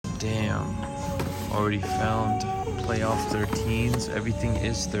Damn. Already found playoff 13s. Everything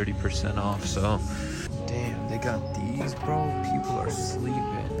is 30% off, so damn, they got these, bro. People are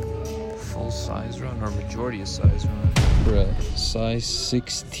sleeping. Full size run or majority of size run. Bruh, size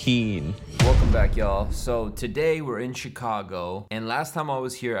 16. Welcome back, y'all. So today we're in Chicago, and last time I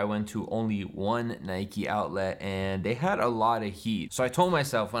was here I went to only one Nike outlet and they had a lot of heat. So I told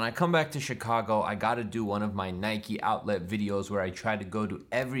myself when I come back to Chicago I gotta do one of my Nike outlet videos where I try to go to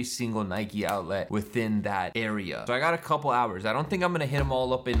every single Nike outlet within that area. So I got a couple hours. I don't think I'm gonna hit them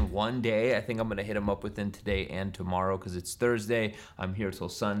all up in one day. I think I'm gonna hit them up within today and tomorrow because it's Thursday. I'm here till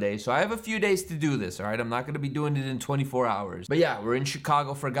Sunday, so I have a few days to do this. All right, I'm not gonna be doing it in 24 hours. But yeah, we're in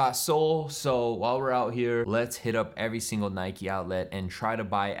Chicago for Got Soul. So while we're out here, let's hit up every single Nike outlet and try to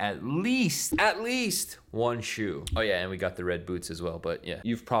buy at least one shoe. Oh yeah, and we got the red boots as well. But yeah,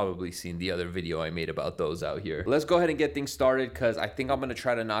 you've probably seen the other video I made about those out here. Let's go ahead and get things started because I think I'm gonna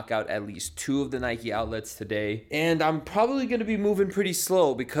try to knock out at least 2 of the Nike outlets today. And I'm probably gonna be moving pretty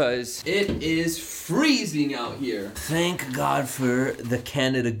slow because it is freezing out here. Thank God for the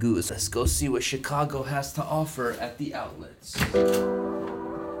Canada Goose. Let's go see what Chicago has to offer at the outlets.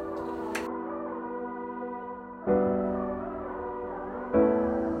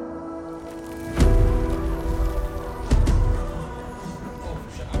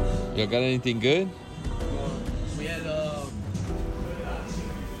 Y'all got anything good? We had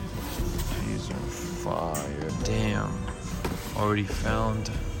These are fire. Damn. Already found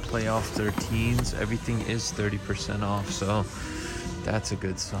playoff 13s. Everything is 30% off, so that's a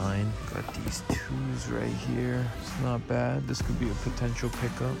good sign. Got these 2s right here. It's not bad. This could be a potential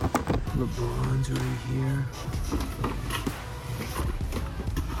pickup. LeBron's right here.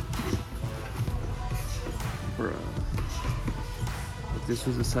 Bruh. If this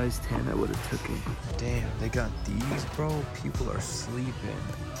was a size 10, I would have took it. Damn, they got these, bro. People are sleeping.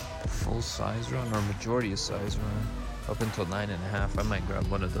 Full size run or majority of size run. Up until 9.5. I might grab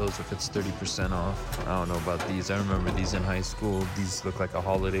one of those if it's 30% off. I don't know about these. I remember these in high school. These look like a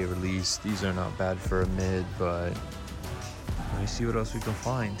holiday release. These are not bad for a mid, but let me see what else we can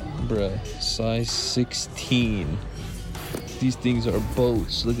find. Bruh, size 16. These things are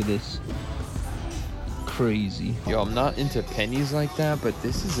boats. Look at this. Crazy. Yo, I'm not into pennies like that, but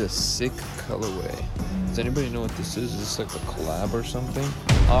this is a sick colorway. Does anybody know what this is? Is this like a collab or something?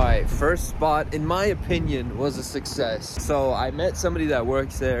 All right, first spot, in my opinion, was a success. So I met somebody that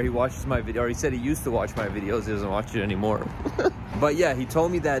works there. He watches my video, or he said he used to watch my videos. He doesn't watch it anymore. But yeah, he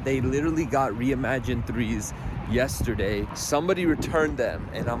told me that they literally got reimagined 3s yesterday. Somebody returned them,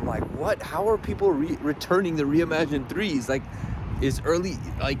 and I'm like, what? How are people returning the reimagined 3s? Like, is early,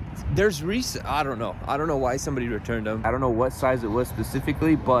 like, there's recent, I don't know why somebody returned them. I don't know what size it was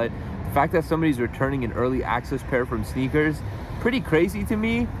specifically, but the fact that somebody's returning an early access pair from sneakers, pretty crazy to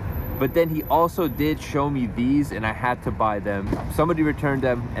me. But then he also did show me these and I had to buy them. Somebody returned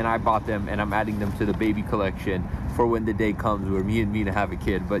them and I bought them, and I'm adding them to the baby collection for when the day comes where me and Mina have a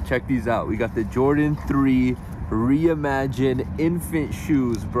kid. But check these out. We got the Jordan 3 reimagined infant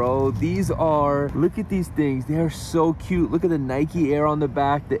shoes, bro. These are, look at these things. They are so cute. Look at the Nike Air on the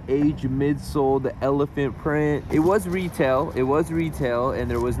back, the Age midsole, the elephant print. It was retail, and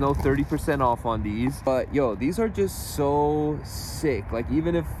there was no 30% off on these. But yo, these are just so sick. Like,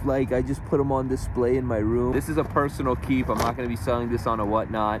 even if like I just put them on display in my room, this is a personal keep. I'm not gonna be selling this on a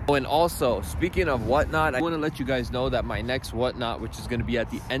whatnot. Oh, and also, speaking of whatnot, I want to let you guys know that my next whatnot, which is gonna be at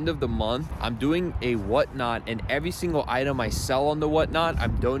the end of the month, I'm doing a whatnot, and every single item I sell on the whatnot,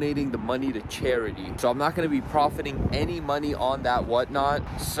 I'm donating the money to charity. So I'm not going to be profiting any money on that whatnot.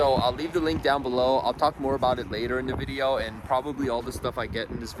 So I'll leave the link down below. I'll talk more about it later in the video, and probably all the stuff I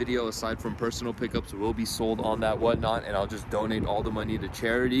get in this video, aside from personal pickups, will be sold on that whatnot, and I'll just donate all the money to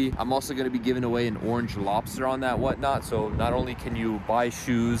charity. I'm also going to be giving away an orange lobster on that whatnot. So not only can you buy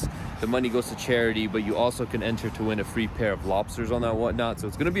shoes, the money goes to charity, but you also can enter to win a free pair of lobsters on that whatnot. So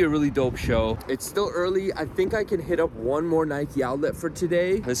it's going to be a really dope show. It's still early. I think I can hit up one more Nike outlet for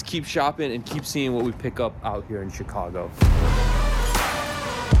today. Let's keep shopping and keep seeing what we pick up out here in Chicago.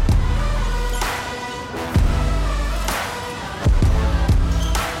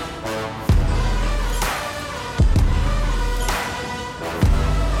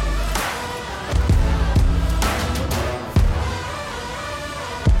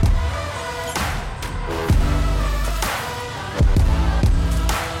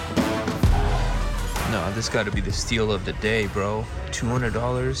 This got to be the steal of the day, bro.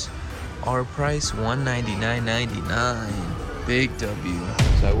 $200. Our price $199.99. Big W.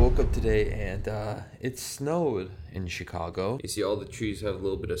 So I woke up today and it snowed in Chicago. You see all the trees have a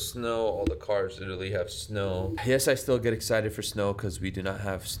little bit of snow. All the cars literally have snow. Yes, I still get excited for snow because we do not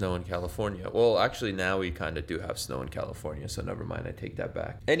have snow in California. Well, actually now we kind of do have snow in California, so never mind, I take that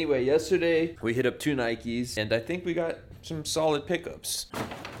back. Anyway, yesterday we hit up 2 Nikes and I think we got some solid pickups.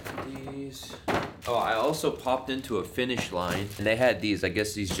 These. Oh, I also popped into a Finish Line and they had these. I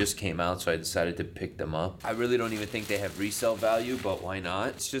guess these just came out, so I decided to pick them up. I really don't even think they have resale value, but why not?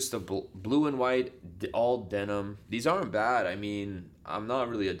 It's just a blue and white, all denim. These aren't bad. I mean, I'm not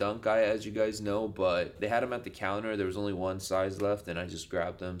really a dunk guy, as you guys know, but they had them at the counter. There was only one size left and I just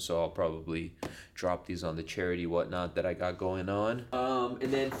grabbed them, so I'll probably drop these on the charity whatnot that I got going on.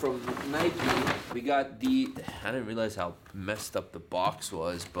 And then from Nike, we got I didn't realize how messed up the box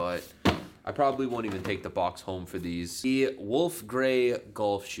was, but I probably won't even take the box home for these. The Wolf Gray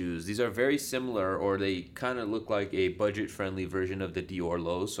golf shoes. These are very similar, or they kind of look like a budget-friendly version of the Dior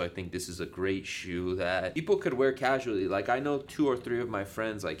Lows. So I think this is a great shoe that people could wear casually. Like, I know 2 or 3 of my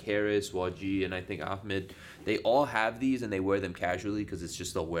friends, like Harris, Waji, and I think Ahmed, they all have these and they wear them casually because it's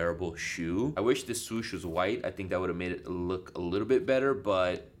just a wearable shoe. I wish this swoosh was white. I think that would have made it look a little bit better,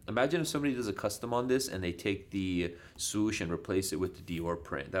 but imagine if somebody does a custom on this and they take the swoosh and replace it with the Dior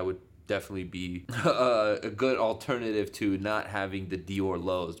print. That would definitely be a good alternative to not having the Dior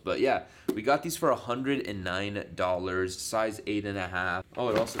Lows. But yeah, we got these for $109, size 8.5. Oh,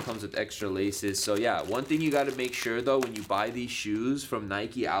 it also comes with extra laces. So yeah, one thing you got to make sure though when you buy these shoes from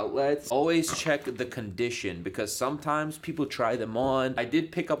Nike outlets, always check the condition, because sometimes people try them on. I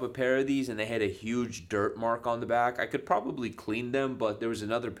did pick up a pair of these and they had a huge dirt mark on the back. I could probably clean them, but there was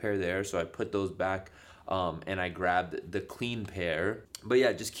another pair there, so I put those back and I grabbed the clean pair. But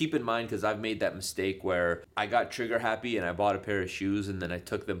yeah, just keep in mind, because I've made that mistake where I got trigger happy and I bought a pair of shoes and then I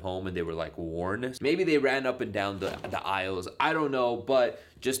took them home and they were like worn. Maybe they ran up and down the aisles. I don't know, but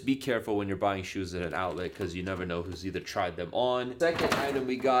just be careful when you're buying shoes at an outlet, because you never know who's either tried them on. Second item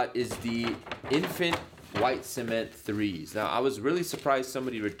we got is the Infant White Cement 3s. Now, I was really surprised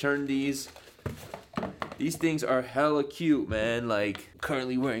somebody returned these. These things are hella cute, man. Like,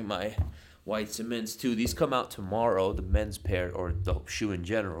 currently wearing my white cements too. These come out tomorrow, the men's pair, or the shoe in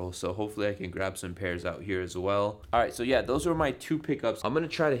general, so hopefully I can grab some pairs out here as well. All right, so yeah, those are my 2 pickups. I'm gonna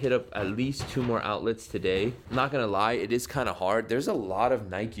try to hit up at least 2 more outlets today. I'm not gonna lie, it is kind of hard. There's a lot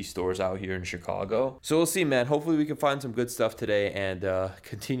of Nike stores out here in Chicago, so we'll see, man. Hopefully we can find some good stuff today and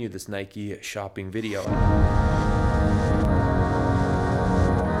continue this Nike shopping video.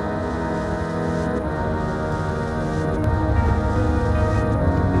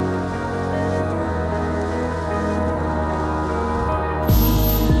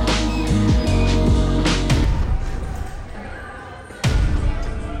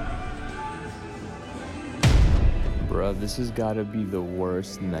 This has got to be the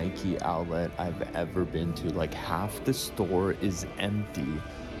worst Nike outlet I've ever been to. Like, half the store is empty.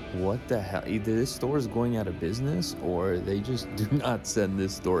 What the hell? Either this store is going out of business or they just do not send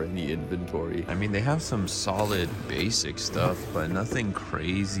this store any inventory. I mean, they have some solid basic stuff, but nothing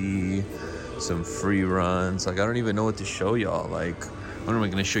crazy. Some free runs. Like, I don't even know what to show y'all. Like, what am I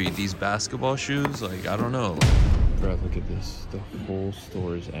going to show you? These basketball shoes? Like, I don't know. Bro, look at this. The whole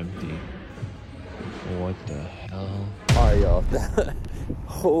store is empty. What the hell? Alright, y'all.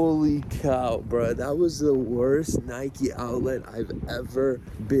 Holy cow, bro. That was the worst Nike outlet I've ever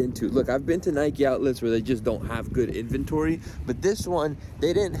been to. Look, I've been to Nike outlets where they just don't have good inventory, but this one,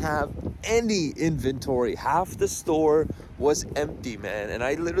 they didn't have any inventory. Half the store was empty, man. And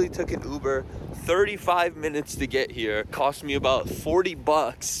I literally took an Uber 35 minutes to get here. Cost me about 40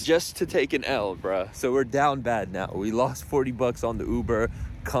 bucks just to take an L, bro. So we're down bad now. We lost 40 bucks on the Uber.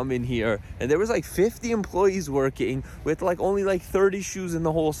 Come in here, and there was like 50 employees working with like only like 30 shoes in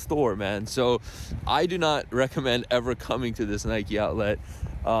the whole store, man. So I do not recommend ever coming to this Nike outlet,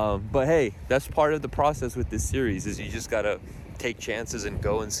 but hey, that's part of the process with this series, is you just gotta take chances and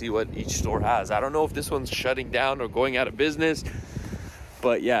go and see what each store has. I don't know if this one's shutting down or going out of business,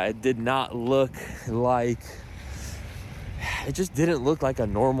 but yeah, it did not look like, it just didn't look like a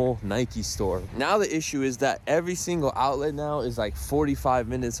normal Nike store. Now the issue is that every single outlet now is like 45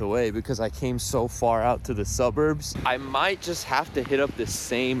 minutes away because I came so far out to the suburbs. I might just have to hit up the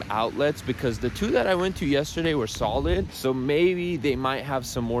same outlets because the 2 that I went to yesterday were solid. So maybe they might have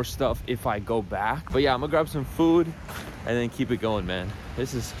some more stuff if I go back. But yeah, I'm gonna grab some food and then keep it going, man.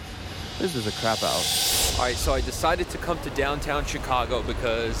 This is a crap out. All right, so I decided to come to downtown Chicago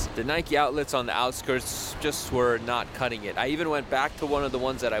because the Nike outlets on the outskirts just were not cutting it. I even went back to one of the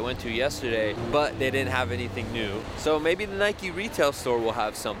ones that I went to yesterday, but they didn't have anything new. So maybe the Nike retail store will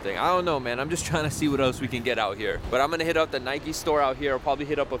have something. I don't know, man. I'm just trying to see what else we can get out here. But I'm gonna hit up the Nike store out here. I'll probably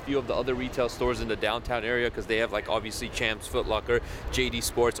hit up a few of the other retail stores in the downtown area because they have like obviously Champs, Foot Locker, JD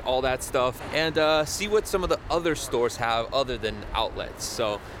Sports, all that stuff. And see what some of the other stores have other than outlets.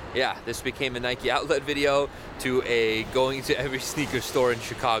 So yeah, this became a Nike outlet video to a going to every sneaker store in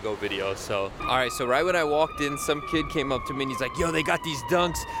Chicago video. So, all right, so right when I walked in, some kid came up to me and he's like, yo, they got these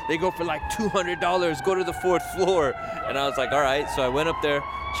Dunks. They go for like $200. Go to the 4th floor. And I was like, all right. So I went up there,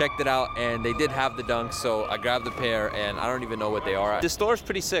 checked it out, and they did have the Dunks. So I grabbed the pair, and I don't even know what they are. This store is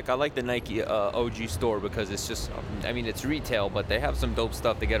pretty sick. I like the Nike OG store because it's just, I mean, it's retail, but they have some dope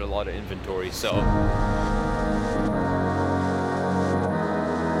stuff. They get a lot of inventory, so.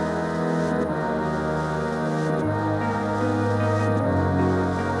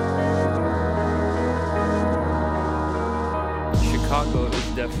 Chicago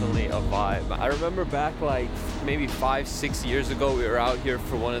is definitely a vibe. I remember back like maybe 5-6 years ago, we were out here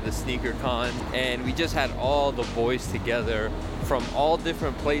for one of the sneaker cons, and we just had all the boys together from all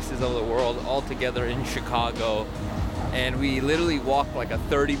different places of the world all together in Chicago, and we literally walked like a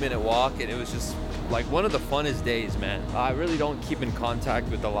 30-minute walk, and it was just like one of the funnest days, man. I really don't keep in contact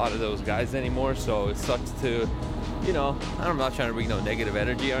with a lot of those guys anymore, so it sucks to, you know, I'm not trying to bring no negative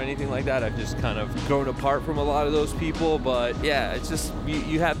energy or anything like that. I've just kind of grown apart from a lot of those people. But yeah, it's just,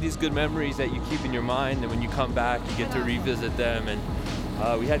 you have these good memories that you keep in your mind, and when you come back, you get to revisit them.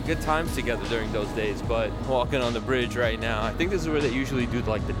 And we had good times together during those days. But walking on the bridge right now, I think this is where they usually do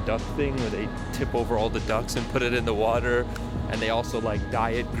like the duck thing, where they tip over all the ducks and put it in the water. And they also like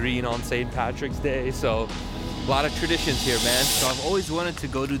dye it green on St. Patrick's Day. So a lot of traditions here, man. So I've always wanted to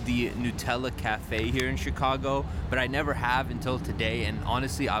go to the Nutella Cafe here in Chicago, but I never have until today. And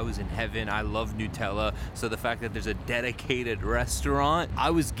honestly, I was in heaven. I love Nutella. So the fact that there's a dedicated restaurant, I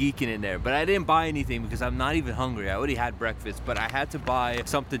was geeking in there. But I didn't buy anything because I'm not even hungry. I already had breakfast, but I had to buy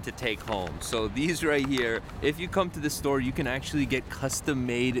something to take home. So these right here, if you come to the store, you can actually get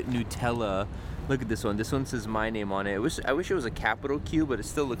custom-made Nutella. Look at this one. This one says my name on it. I wish it was a capital Q, but it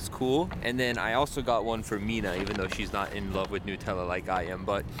still looks cool. And then I also got one for Mina, even though she's not in love with Nutella like I am.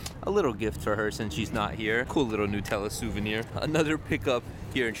 But a little gift for her since she's not here. Cool little Nutella souvenir. Another pickup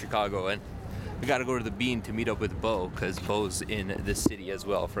here in Chicago. And we got to go to the Bean to meet up with Bo, because Bo's in the city as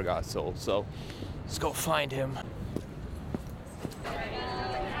well, forgot Soul. So let's go find him.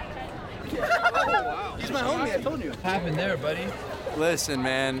 Oh, wow. He's my homie, I told you. What happened there, buddy? Listen,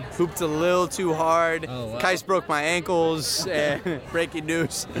 man, hooped a little too hard. Oh, wow. Kais broke my ankles. Breaking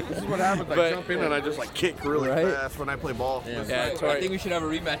news. This is what happens. I jump in and I just like kick really fast when I play ball. Yeah, I think we should have a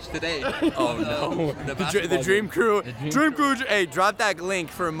rematch today. Oh no, the Dream Crew. Dream Crew. Hey, drop that link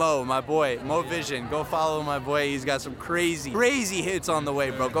for Mo, my boy, Mo Vision. Go follow my boy. He's got some crazy hits on the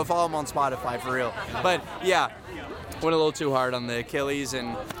way, bro. Go follow him on Spotify for real. But yeah, went a little too hard on the Achilles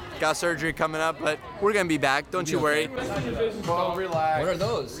and got surgery coming up, but we're gonna be back. Don't you worry. Well, relax. What are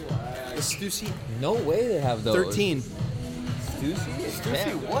those? The Stussy. No way they have those. 13.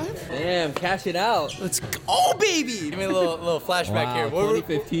 Stussy, what? Damn, cash it out. Let's go, oh, baby! Give me a little flashback here.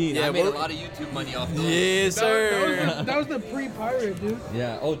 2015. Yeah, I made a lot of YouTube money off those. Yes, sir. That was the pre-pirate, dude.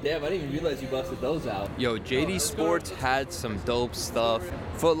 Yeah. Oh, damn! I didn't even realize you busted those out. Yo, JD Sports had some dope stuff.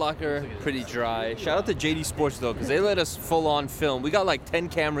 Foot Locker, pretty dry. Shout out to JD Sports though, because they let us full on film. We got like 10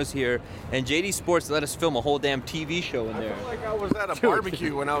 cameras here, and JD Sports let us film a whole damn TV show in there. I felt like I was at a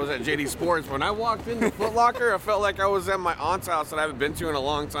barbecue when I was at JD Sports. When I walked into Foot Locker, I felt like I was at my aunt's house that I haven't been to in a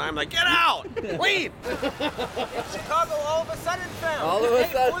long time. Like, get out! Leave! Chicago all of a sudden film. All of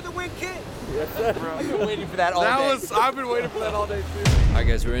a sudden. For the win kid. Yes, sir. I've been waiting for that all day. I've been waiting for that all day too. All right,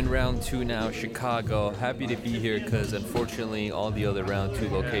 guys, we're in round 2 now, Chicago. Happy to be here because unfortunately all the other round 2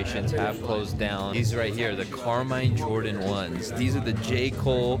 locations have closed down. These right here, the Carmine Jordan 1s. These are the J.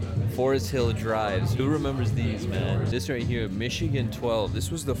 Cole Forest Hill Drives. Who remembers these, man? This right here, Michigan 12.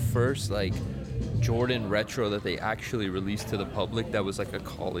 This was the first like Jordan retro that they actually released to the public that was like a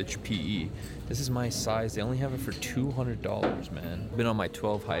college PE. This is my size. They only have it for $200, man. Been on my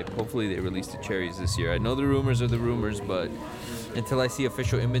 12 hype. Hopefully they release the cherries this year. I know the rumors are the rumors, but until I see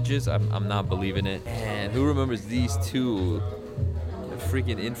official images, I'm not believing it. And who remembers these two? The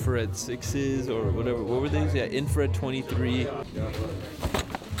freaking infrared 6s or whatever. What were these? Yeah, infrared 23.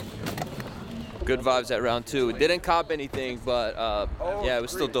 Good vibes at round 2. Didn't cop anything, but yeah, it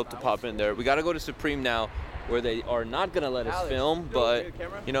was still dope to pop in there. We gotta go to Supreme now, where they are not gonna let us film, but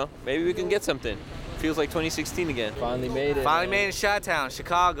you know, maybe we can get something. Feels like 2016 again. Finally made it. Finally made it in Chi-Town,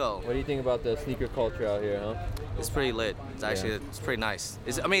 Chicago. What do you think about the sneaker culture out here, huh? It's pretty lit. It's actually, it's pretty nice.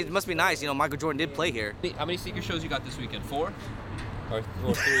 I mean, it must be nice. You know, Michael Jordan did play here. How many sneaker shows you got this weekend? 4? Or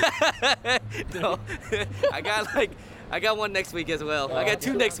 3? No, I got one next week as well. I got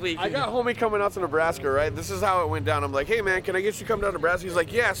 2 next week. I got homie coming out to Nebraska, right? This is how it went down. I'm like, hey man, can I get you to come down to Nebraska? He's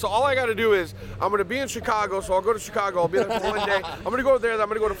like, yeah. So all I got to do is I'm gonna be in Chicago, so I'll go to Chicago. I'll be there for 1 day. I'm gonna go there. I'm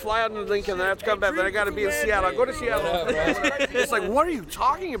gonna go to fly out to Lincoln. Then I have to come back. Then I got to be in Seattle. I'll go to Seattle. It's like, what are you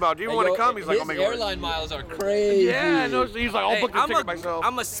talking about? Do you want to come? He's like, his airline miles are crazy. Yeah, no. So he's like, I'll book the ticket myself.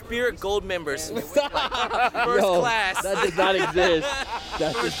 I'm a Spirit Gold member. First class. That does not exist.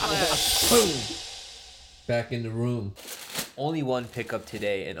 That does not. Boom. Back in the room. Only one pickup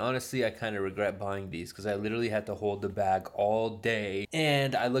today, and honestly I kind of regret buying these because I literally had to hold the bag all day,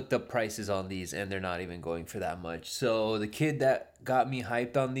 and I looked up prices on these and they're not even going for that much. So the kid that got me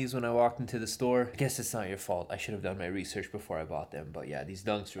hyped on these when I walked into the store, I guess it's not your fault. I should have done my research before I bought them, but yeah, these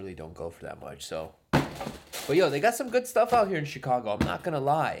dunks really don't go for that much. So but yo, they got some good stuff out here in Chicago, I'm not gonna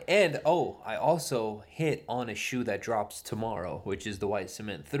lie. And oh, I also hit on a shoe that drops tomorrow, which is the white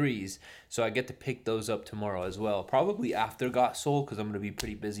cement 3s. So I get to pick those up tomorrow as well. Probably after Got Soul, because I'm gonna be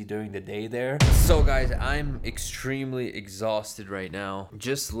pretty busy during the day there. So guys, I'm extremely exhausted right now.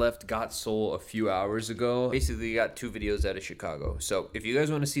 Just left Got Soul a few hours ago. Basically got 2 videos out of Chicago. So if you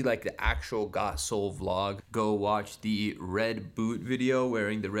guys wanna see like the actual Got Soul vlog, go watch the red boot video,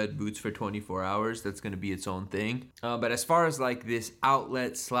 wearing the red boots for 24 hours. That's gonna be its own thing. But as far as like this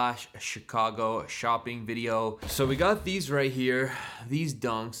outlet / Chicago shopping video, so we got these right here, these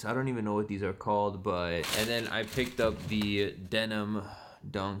dunks. I don't even know what these are called, but and then I picked up the denim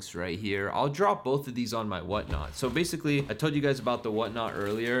dunks right here. I'll drop both of these on my whatnot. So basically I told you guys about the whatnot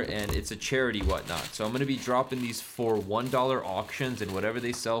earlier, and it's a charity whatnot. So I'm gonna be dropping these for $1 auctions, and whatever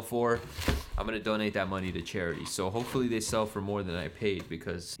they sell for, I'm gonna donate that money to charity. So hopefully they sell for more than I paid,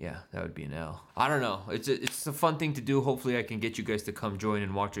 because yeah, that would be an L. I don't know, it's a fun thing to do. Hopefully I can get you guys to come join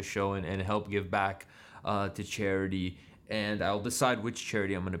and watch a show and help give back to charity. And I'll decide which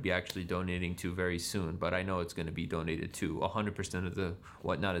charity I'm going to be actually donating to very soon. But I know it's going to be donated to. 100% of the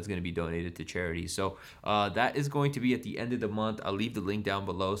whatnot is going to be donated to charity. So that is going to be at the end of the month. I'll leave the link down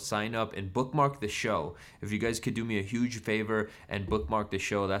below. Sign up and bookmark the show. If you guys could do me a huge favor and bookmark the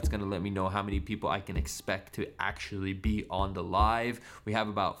show, that's going to let me know how many people I can expect to actually be on the live. We have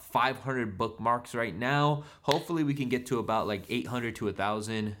about 500 bookmarks right now. Hopefully we can get to about like 800 to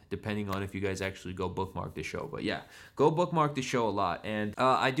 1,000, depending on if you guys actually go bookmark the show. But yeah, go bookmark the show a lot. And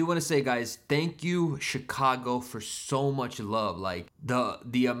I do want to say, guys, thank you Chicago for so much love. Like I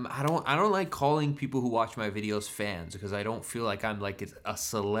don't like calling people who watch my videos fans, because I don't feel like I'm like a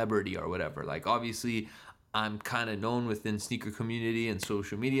celebrity or whatever. Like obviously I'm kind of known within sneaker community and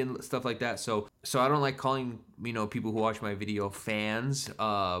social media and stuff like that. So I don't like calling, you know, people who watch my video fans.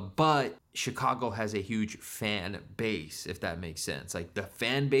 But Chicago has a huge fan base, if that makes sense. Like the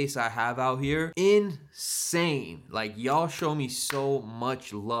fan base I have out here, insane. Like y'all show me so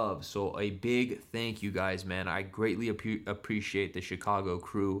much love. So a big thank you guys, man. I greatly appreciate the Chicago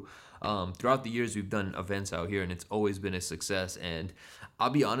crew. Throughout the years we've done events out here, and it's always been a success. And I'll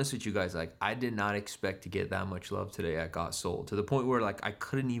be honest with you guys, like I did not expect to get that much love today at Got Sold, to the point where like I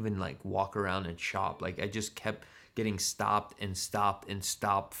couldn't even like walk around and shop. Like I just kept getting stopped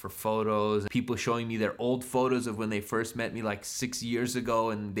for photos. People showing me their old photos of when they first met me like 6 years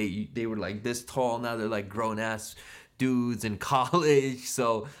ago, and they were like this tall. Now they're like grown ass dudes in college.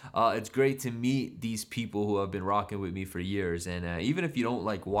 So it's great to meet these people who have been rocking with me for years. And even if you don't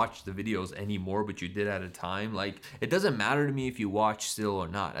like watch the videos anymore, but you did at a time, like it doesn't matter to me if you watch still or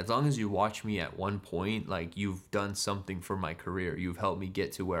not. As long as you watch me at one point, like you've done something for my career. You've helped me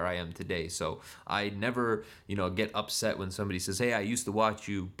get to where I am today. So I never, you know, get upset when somebody says, hey, I used to watch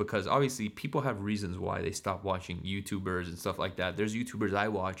you, because obviously people have reasons why they stop watching YouTubers and stuff like that. There's YouTubers I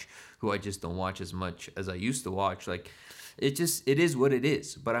watch who I just don't watch as much as I used to watch. Like it is what it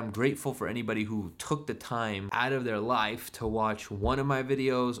is. But I'm grateful for anybody who took the time out of their life to watch one of my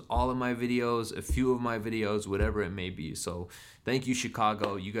videos, all of my videos, a few of my videos, whatever it may be. So thank you,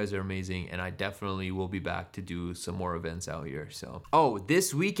 Chicago. You guys are amazing, and I definitely will be back to do some more events out here. So, oh,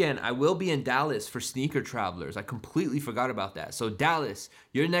 this weekend I will be in Dallas for Sneaker Travelers. I completely forgot about that. So Dallas,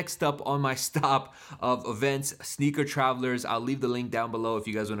 you're next up on my stop of events, Sneaker Travelers. I'll leave the link down below if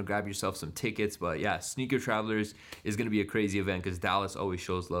you guys want to grab yourself some tickets. But yeah, Sneaker Travelers is going to be a crazy event, because Dallas always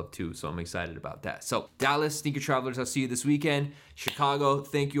shows love too. So I'm excited about that. So Dallas, Sneaker Travelers, I'll see you this weekend. Chicago,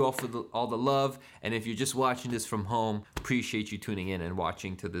 thank you all for all the love. And if you're just watching this from home, appreciate you tuning in and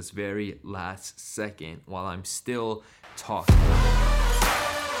watching to this very last second while I'm still talking.